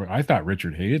me before. I thought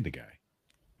Richard hated the guy.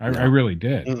 I really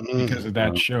did because of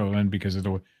that show and because of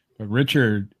but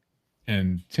Richard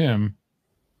and Tim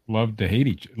loved to hate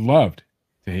each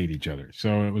other.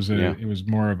 So it was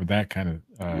more of that kind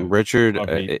of Richard.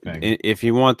 If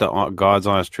you want the God's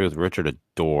honest truth, Richard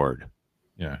adored,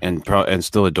 and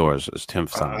still adores is Tim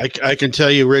Fasano. I can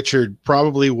tell you, Richard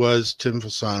probably was Tim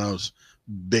Fasano's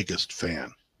biggest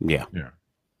fan. Yeah.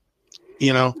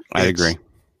 You know, I agree.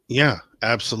 Yeah,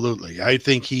 absolutely. I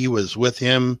think he was with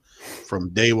him from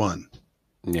day one.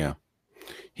 Yeah,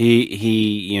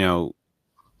 he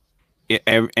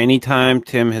anytime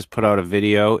Tim has put out a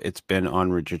video, it's been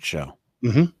on Richard's show.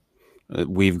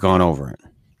 Mm-hmm. We've gone over it.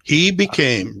 He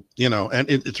became, and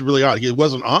it's really odd. He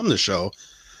wasn't on the show,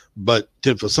 but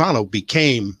Tim Fasano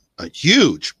became a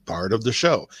huge part of the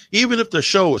show. Even if the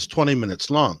show was 20 minutes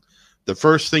long, the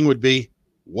first thing would be,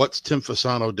 what's Tim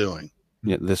Fasano doing?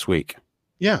 Yeah, this week.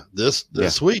 Yeah, this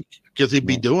week, because he'd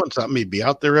be doing something. He'd be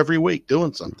out there every week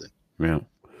doing something. Yeah,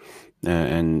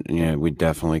 and we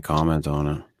definitely comment on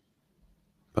it.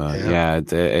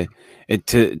 But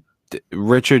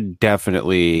Richard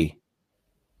definitely,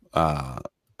 has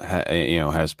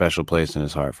a special place in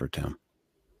his heart for Tim.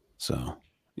 So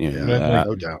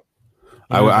no doubt.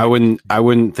 I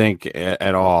wouldn't think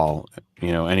at all,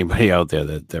 anybody out there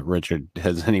that Richard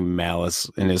has any malice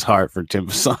in his heart for Tim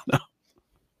Fasano.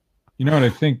 You know what I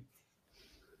think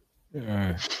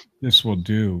this will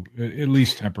do, at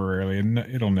least temporarily, and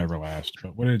it'll never last.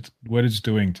 But what it's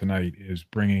doing tonight is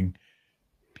bringing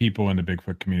people in the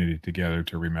Bigfoot community together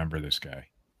to remember this guy.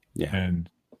 Yeah, and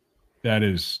that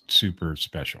is super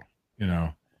special.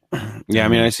 Yeah, I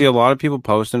mean, I see a lot of people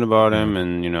posting about him,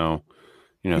 and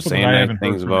saying nice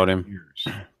things about him. Years,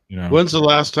 When's the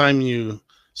last time you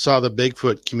saw the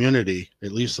Bigfoot community,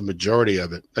 at least the majority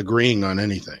of it, agreeing on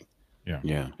anything?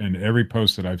 Yeah. And every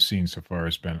post that I've seen so far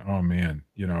has been, oh man,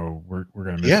 we're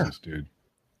gonna miss this dude.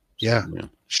 Yeah.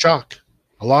 Shock.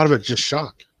 A lot of it just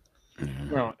shock.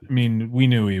 Well, I mean, we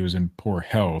knew he was in poor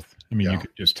health. I mean, you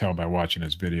could just tell by watching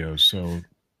his videos. So,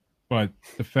 but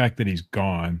the fact that he's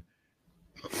gone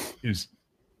is,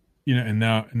 and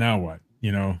now what?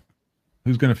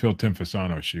 Who's gonna fill Tim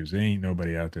Fasano's shoes? There ain't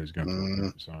nobody out there who's gonna fill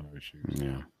Tim Fasano's shoes.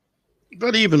 Yeah.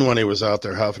 But even when he was out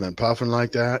there huffing and puffing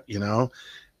like that,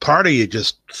 part of you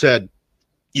just said,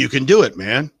 "You can do it,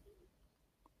 man."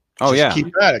 Oh, just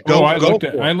keep at it. Go. I looked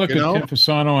at Tim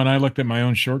Fasano and I looked at my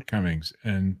own shortcomings,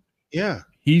 and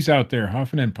he's out there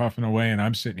huffing and puffing away, and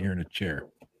I'm sitting here in a chair.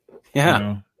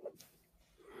 Yeah,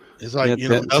 it's like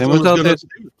nothing was gonna. It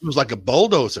was like a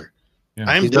bulldozer. Yeah.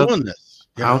 I'm doing this.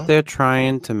 Out there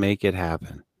trying to make it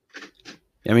happen.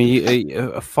 I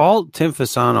mean, fault Tim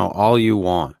Fasano all you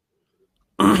want.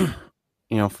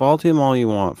 Fault him all you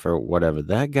want for whatever.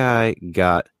 That guy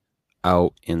got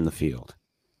out in the field.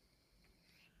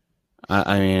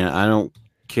 I mean, I don't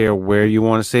care where you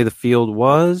want to say the field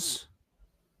was.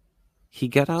 He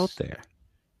got out there.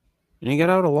 And he got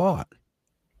out a lot.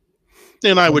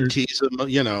 And I would tease him,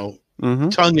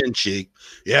 tongue in cheek.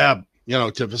 Yeah,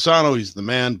 Tim Fasano, he's the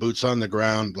man, boots on the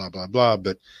ground, blah, blah, blah.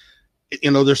 But,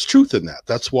 there's truth in that.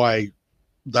 That's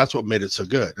what made it so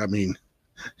good. I mean,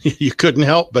 you couldn't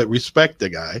help but respect the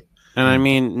guy. And I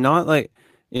mean, not like,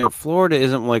 Florida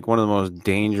isn't like one of the most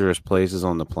dangerous places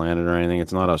on the planet or anything.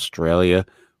 It's not Australia.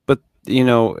 But,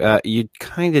 you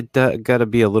kind of got to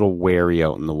be a little wary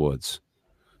out in the woods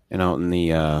and out in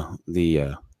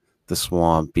the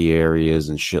swampy areas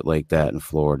and shit like that in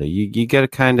Florida. You got to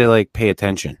kind of like pay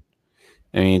attention.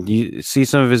 I mean, you see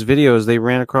some of his videos, they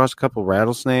ran across a couple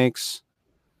rattlesnakes.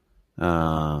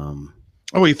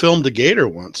 He filmed a gator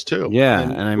once too. Yeah,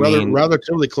 and I mean,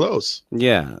 relatively close.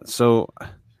 Yeah, so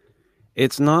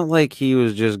it's not like he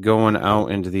was just going out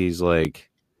into these like,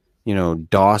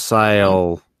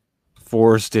 docile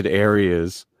forested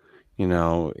areas. He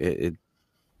went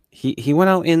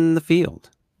out in the field,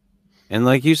 and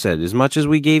like you said, as much as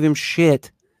we gave him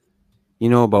shit,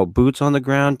 about boots on the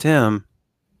ground, Tim,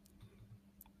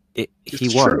 he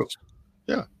was. True.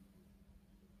 Yeah.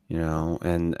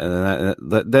 And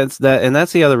that's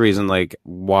the other reason, like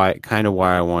why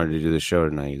I wanted to do the show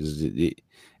tonight is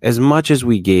as much as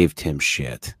we gave Tim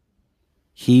shit,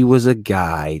 He was a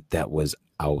guy that was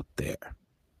out there.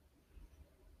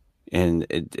 And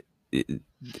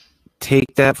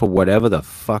take that for whatever the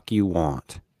fuck you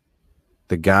want.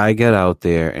 The guy got out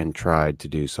there and tried to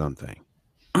do something.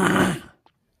 You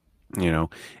know,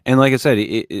 and like I said,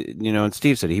 you know, and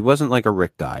Steve said he wasn't like a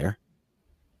Rick Dyer.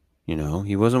 You know,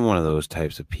 he wasn't one of those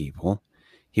types of people.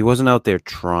 He wasn't out there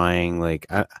trying. Like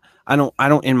I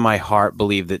don't in my heart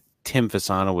believe that Tim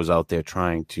Fasano was out there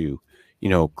trying to, you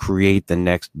know, create the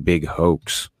next big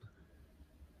hoax.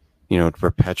 You know, to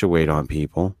perpetuate on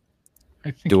people.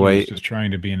 I think he was just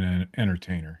trying to be an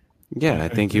entertainer. Yeah, I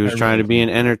think he was trying to be an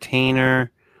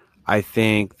entertainer. I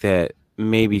think that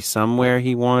maybe somewhere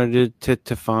he wanted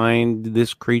to find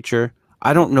this creature.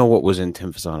 I don't know what was in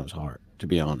Tim Fasano's heart, to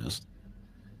be honest.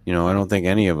 You know, I don't think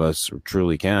any of us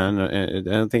truly can. I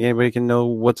don't think anybody can know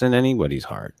what's in anybody's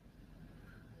heart.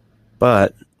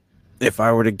 But if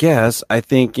I were to guess, I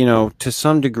think, you know, to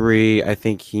some degree, I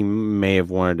think he may have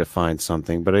wanted to find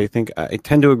something. But I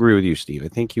tend to agree with you, Steve. I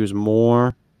think he was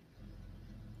more,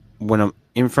 when I'm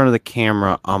in front of the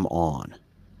camera, I'm on.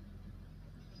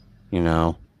 You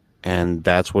know, and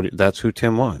that's who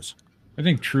Tim was. I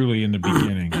think truly in the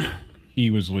beginning, he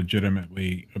was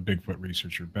legitimately a Bigfoot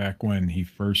researcher back when he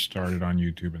first started on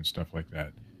YouTube and stuff like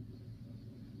that.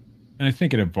 And I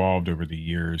think it evolved over the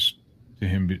years to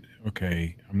him.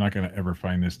 Okay, I'm not going to ever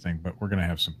find this thing, but we're going to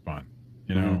have some fun.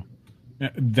 You know,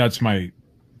 that's my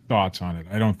thoughts on it.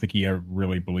 I don't think he ever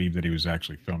really believed that he was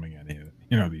actually filming any of it,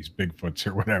 you know, these Bigfoots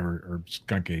or whatever, or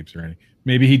skunk apes or anything.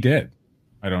 Maybe he did.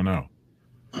 I don't know.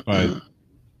 But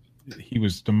he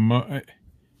was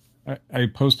I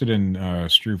posted in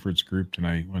Struford's group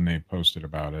tonight when they posted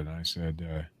about it. I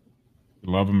said,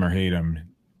 love him or hate him,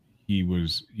 he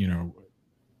was, you know,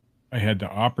 I had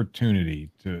the opportunity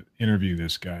to interview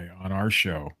this guy on our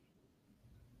show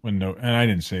and I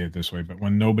didn't say it this way, but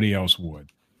when nobody else would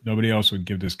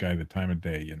give this guy the time of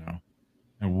day, you know,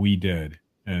 and we did.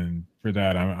 And for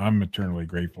that, I'm eternally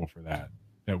grateful for that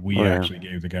we actually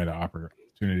gave the guy the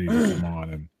opportunity to come on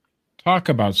and talk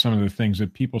about some of the things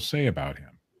that people say about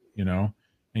him, you know,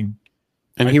 and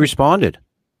he responded.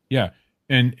 Yeah.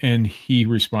 And he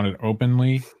responded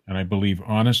openly and I believe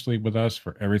honestly with us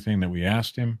for everything that we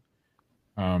asked him.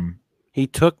 He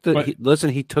took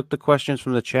he took the questions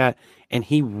from the chat and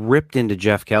he ripped into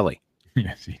Jeff Kelly.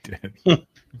 Yes, he did.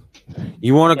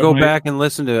 You want to go back and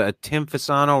listen to a Tim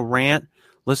Fasano rant?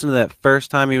 Listen to that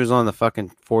first time he was on the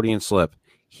fucking Fortean slip.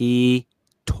 He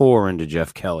tore into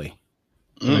Jeff Kelly.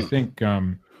 I think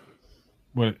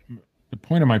what the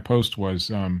point of my post was,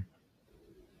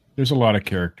 there's a lot of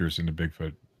characters in the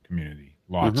Bigfoot community,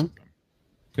 lots of them.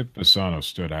 Tim Fasano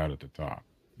stood out at the top,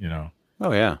 you know.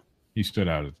 Oh yeah, he stood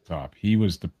out at the top. He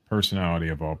was the personality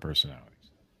of all personalities.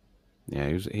 Yeah,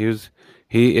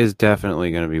 he is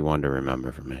definitely going to be one to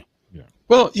remember for me. Yeah.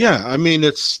 Well, yeah. I mean,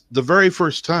 it's the very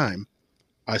first time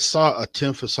I saw a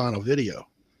Tim Fasano video.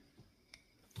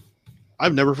 I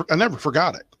never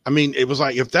forgot it. I mean, it was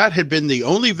like if that had been the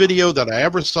only video that I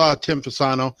ever saw Tim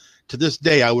Fasano, to this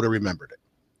day I would have remembered it.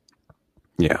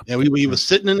 Yeah. And he was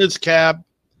sitting in his cab.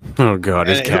 Oh God,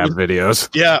 his cab videos.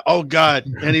 Yeah. Oh God.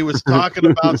 And he was talking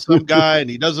about some guy and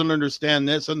he doesn't understand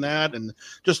this and that. And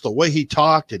just the way he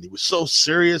talked, and he was so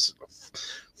serious,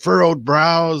 furrowed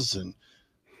brows and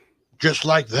just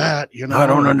like that, you know. I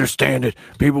don't understand it.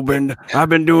 I've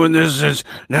been doing this since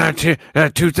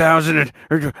 2000.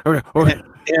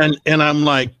 And I'm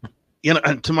like, you know,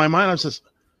 and to my mind, I says,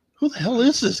 who the hell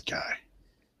is this guy?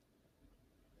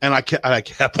 And I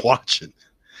kept watching.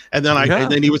 And then and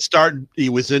then he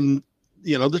was in,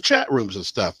 you know, the chat rooms and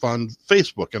stuff on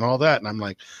Facebook and all that. And I'm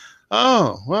like,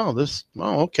 oh, well,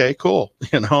 okay, cool.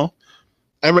 You know,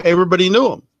 everybody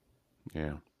knew him.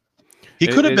 Yeah. He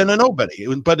could have been a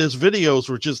nobody, but his videos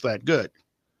were just that good.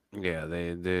 Yeah.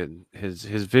 His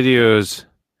videos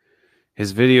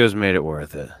made it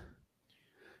worth it.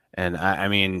 And I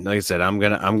mean, like I said, I'm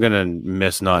gonna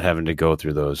miss not having to go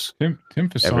through those. Tim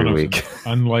Fasano week.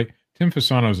 Tim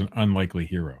Fasano is an unlikely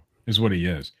hero, is what he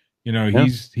is. You know,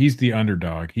 he's the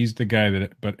underdog. He's the guy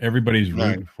but everybody's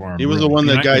rooting for him. He was the one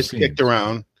that guys kicked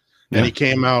around, and he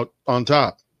came out on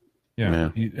top. Yeah.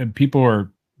 And people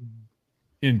are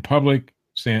in public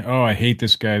saying, "Oh, I hate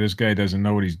this guy. This guy doesn't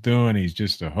know what he's doing. He's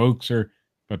just a hoaxer."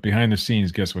 But behind the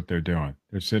scenes, guess what they're doing?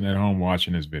 They're sitting at home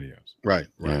watching his videos, right,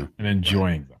 and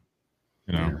enjoying them.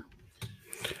 You know,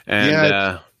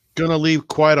 and gonna leave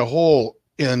quite a hole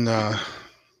in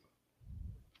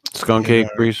skunk ape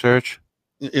research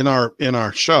in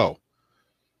our show.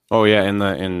 Oh yeah, in the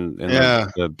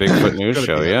Bigfoot news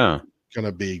show.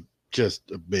 Gonna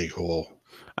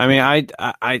I mean,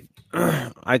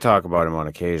 I talk about him on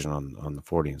occasion on the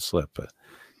Fortean Slip, but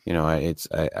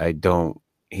I don't.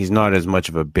 He's not as much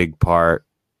of a big part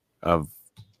of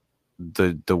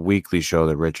the weekly show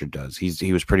that Richard does.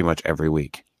 He was pretty much every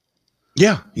week.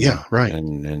 Yeah, right.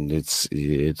 And it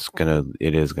is gonna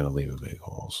leave a big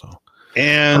hole. So,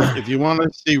 and if you want to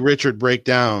see Richard break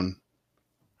down,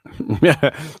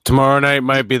 tomorrow night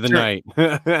might be the night.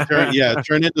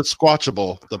 Turn into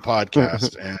Squatchable, the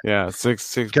podcast. And,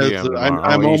 6 p.m.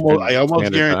 I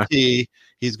almost guarantee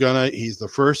he's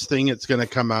the first thing that's gonna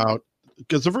come out,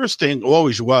 because the first thing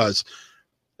always was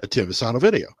a Tim Fasano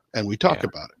video, and we talk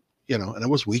about it, and it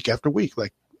was week after week,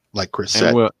 like Chris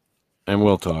said. And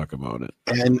we'll talk about it.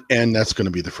 And that's going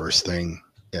to be the first thing,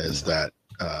 is that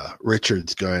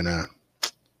Richard's going to.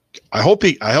 I hope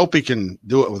he can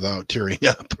do it without tearing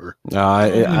up or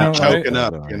choking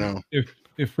up.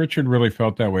 If Richard really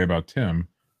felt that way about Tim,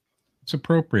 it's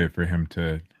appropriate for him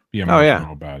to be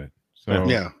emotional about it. So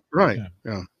right.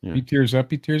 He tears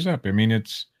up. I mean,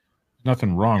 it's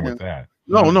nothing wrong with that.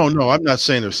 No. I'm not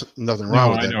saying there's nothing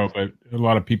wrong with that. I know, but a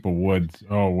lot of people would.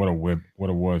 Oh, what a whip!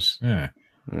 What a wuss! Yeah.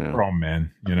 We're all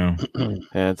men,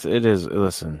 It is.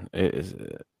 Listen, it is.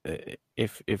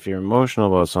 If you're emotional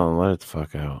about something, let it the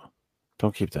fuck out.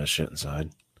 Don't keep that shit inside.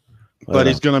 But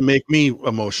he's gonna make me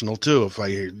emotional too if I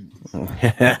hear.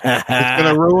 It's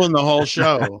gonna ruin the whole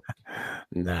show.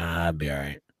 Nah, I'll be all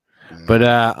right. But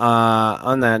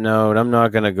on that note, I'm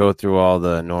not gonna go through all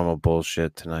the normal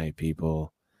bullshit tonight,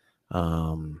 people.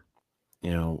 My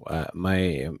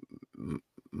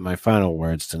final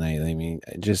words tonight. I mean,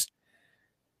 just.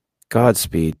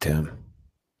 Godspeed, Tim.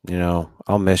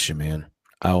 I'll miss you, man.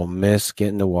 I'll miss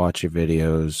getting to watch your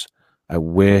videos. I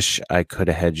wish I could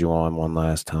have had you on one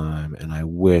last time, and I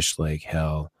wish like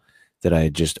hell that I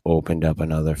had just opened up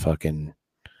another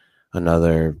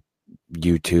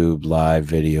YouTube live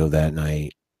video that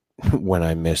night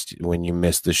when you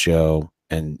missed the show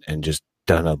and just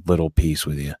done a little piece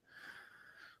with you.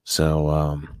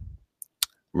 So,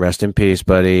 rest in peace,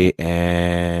 buddy,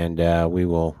 and we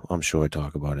will, I'm sure,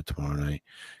 talk about it tomorrow night.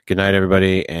 Good night,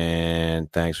 everybody,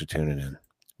 and thanks for tuning in.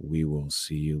 We will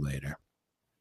see you later.